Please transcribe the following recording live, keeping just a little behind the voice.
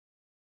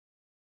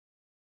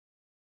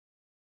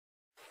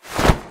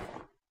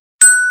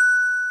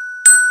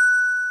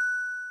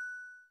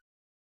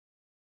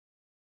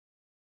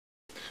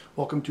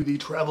Welcome to the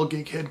Travel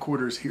Geek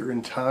headquarters here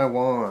in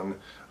Taiwan.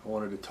 I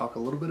wanted to talk a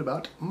little bit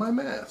about my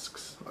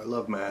masks. I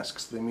love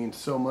masks. They mean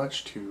so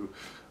much to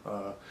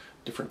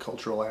different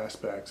cultural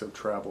aspects of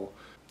travel.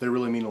 They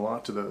really mean a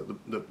lot to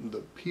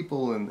the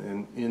people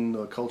and in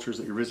the cultures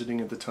that you're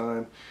visiting at the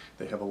time.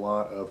 They have a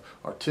lot of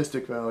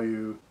artistic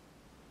value.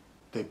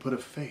 They put a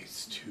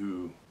face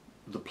to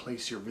the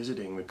place you're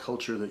visiting, the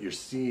culture that you're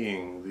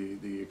seeing,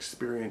 the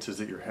experiences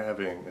that you're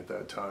having at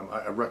that time.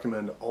 I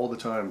recommend all the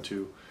time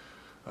to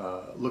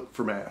look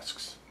for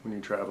masks when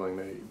you're traveling.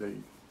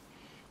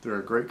 They're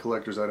a great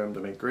collector's item.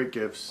 They make great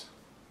gifts.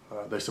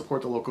 They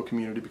support the local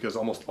community because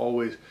almost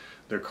always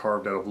they're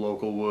carved out of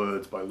local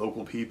woods by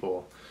local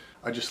people.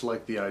 I just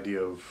like the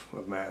idea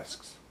of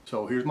masks.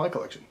 So here's my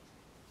collection.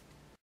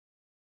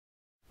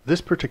 This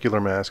particular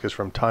mask is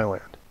from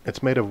Thailand.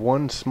 It's made of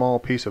one small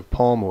piece of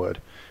palm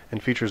wood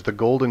and features the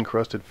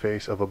gold-encrusted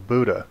face of a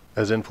Buddha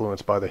as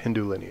influenced by the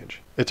Hindu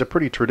lineage. It's a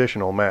pretty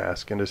traditional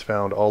mask and is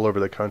found all over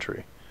the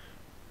country.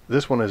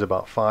 This one is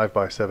about 5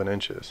 by 7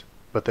 inches,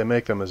 but they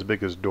make them as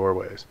big as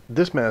doorways.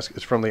 This mask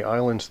is from the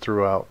islands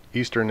throughout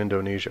eastern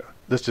Indonesia.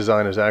 This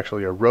design is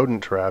actually a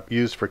rodent trap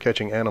used for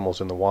catching animals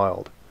in the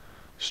wild.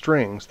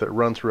 Strings that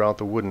run throughout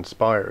the wooden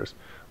spires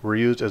were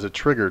used as a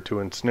trigger to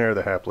ensnare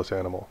the hapless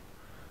animal.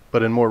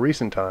 But in more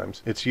recent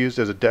times, it's used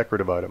as a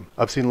decorative item.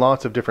 I've seen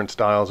lots of different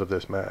styles of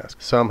this mask.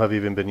 Some have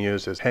even been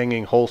used as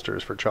hanging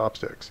holsters for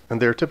chopsticks,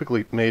 and they're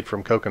typically made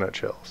from coconut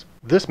shells.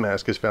 This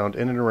mask is found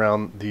in and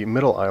around the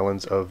middle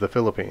islands of the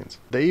Philippines.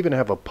 They even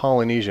have a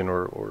Polynesian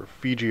or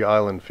Fiji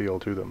island feel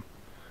to them.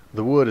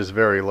 The wood is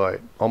very light,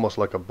 almost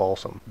like a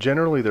balsam.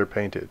 Generally they're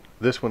painted.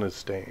 This one is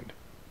stained.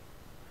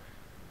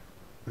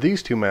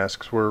 These two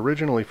masks were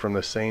originally from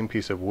the same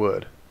piece of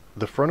wood.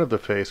 The front of the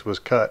face was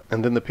cut,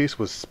 and then the piece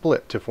was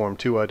split to form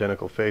two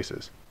identical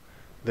faces.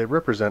 They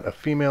represent a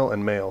female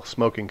and male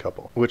smoking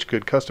couple, which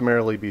could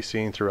customarily be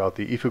seen throughout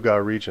the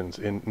Ifugao regions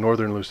in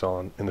northern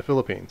Luzon in the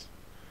Philippines.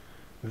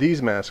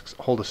 These masks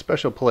hold a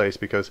special place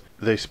because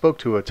they spoke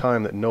to a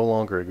time that no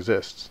longer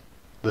exists.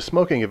 The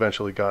smoking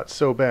eventually got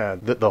so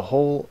bad that the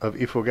whole of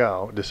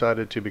Ifugao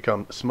decided to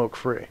become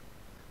smoke-free.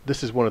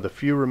 This is one of the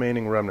few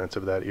remaining remnants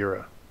of that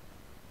era.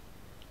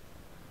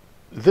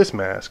 This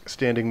mask,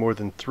 standing more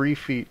than 3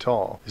 feet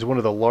tall, is one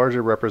of the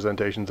larger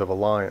representations of a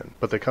lion,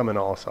 but they come in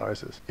all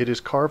sizes. It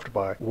is carved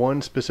by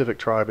one specific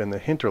tribe in the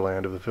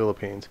hinterland of the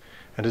Philippines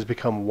and has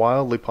become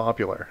wildly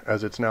popular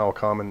as it's now a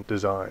common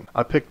design.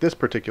 I picked this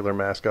particular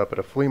mask up at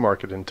a flea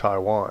market in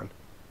Taiwan,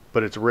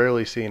 but it's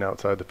rarely seen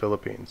outside the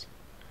Philippines.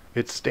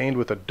 It's stained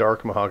with a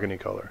dark mahogany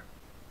color.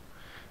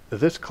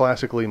 This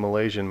classically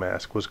Malaysian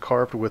mask was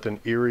carved with an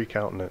eerie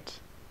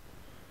countenance.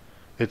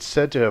 It's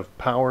said to have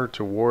power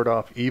to ward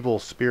off evil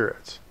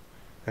spirits,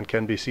 and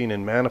can be seen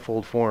in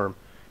manifold form,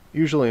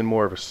 usually in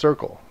more of a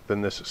circle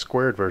than this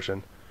squared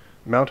version,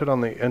 mounted on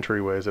the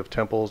entryways of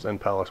temples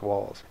and palace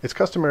walls. It's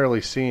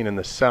customarily seen in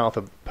the south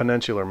of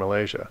peninsular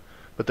Malaysia,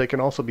 but they can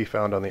also be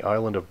found on the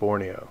island of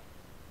Borneo.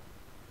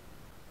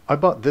 I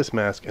bought this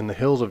mask in the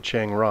hills of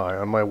Chiang Rai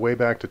on my way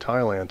back to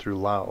Thailand through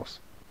Laos.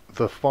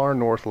 The far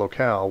north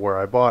locale where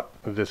I bought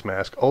this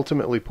mask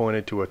ultimately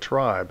pointed to a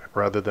tribe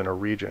rather than a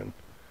region.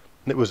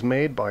 It was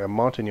made by a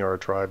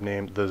Montagnard tribe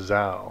named the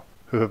Zhao,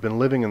 who have been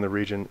living in the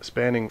region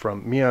spanning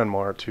from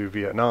Myanmar to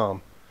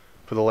Vietnam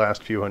for the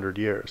last few hundred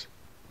years.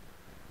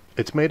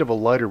 It's made of a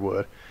lighter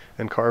wood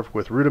and carved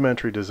with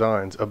rudimentary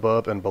designs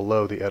above and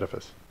below the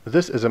edifice.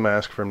 This is a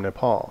mask from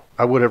Nepal.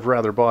 I would have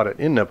rather bought it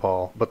in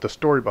Nepal, but the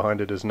story behind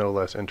it is no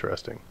less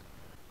interesting.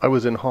 I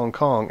was in Hong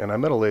Kong and I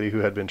met a lady who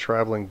had been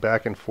traveling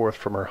back and forth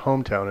from her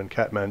hometown in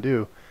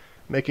Kathmandu,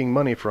 making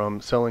money from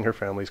selling her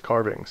family's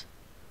carvings.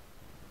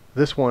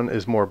 This one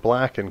is more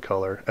black in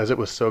color, as it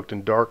was soaked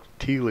in dark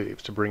tea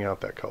leaves to bring out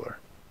that color.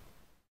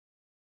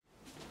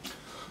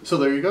 So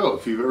there you go.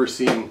 If you've ever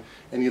seen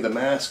any of the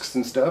masks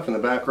and stuff in the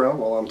background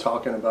while I'm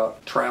talking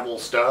about travel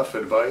stuff,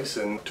 advice,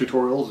 and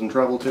tutorials and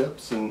travel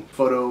tips and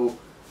photo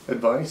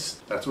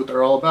advice, that's what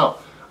they're all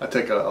about. I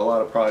take a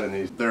lot of pride in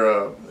these. They're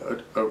a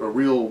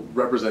real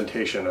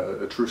representation,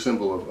 a true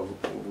symbol of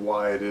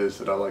why it is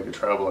that I like to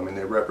travel. I mean,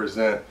 they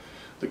represent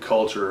the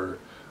culture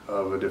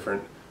of a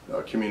different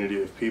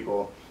community of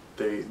people.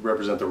 They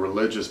represent the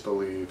religious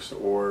beliefs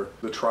or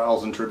the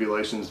trials and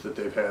tribulations that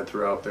they've had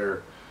throughout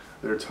their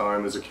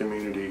time as a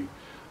community,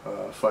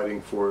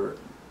 fighting for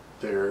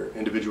their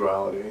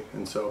individuality.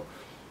 And so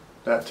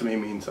that to me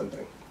means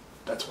something.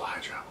 That's why I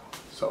travel.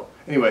 So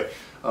anyway,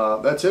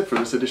 that's it for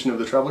this edition of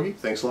the Travel Geek.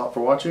 Thanks a lot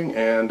for watching,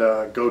 and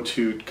go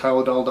to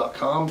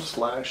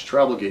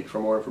kyleadal.com/travelgeek for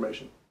more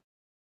information.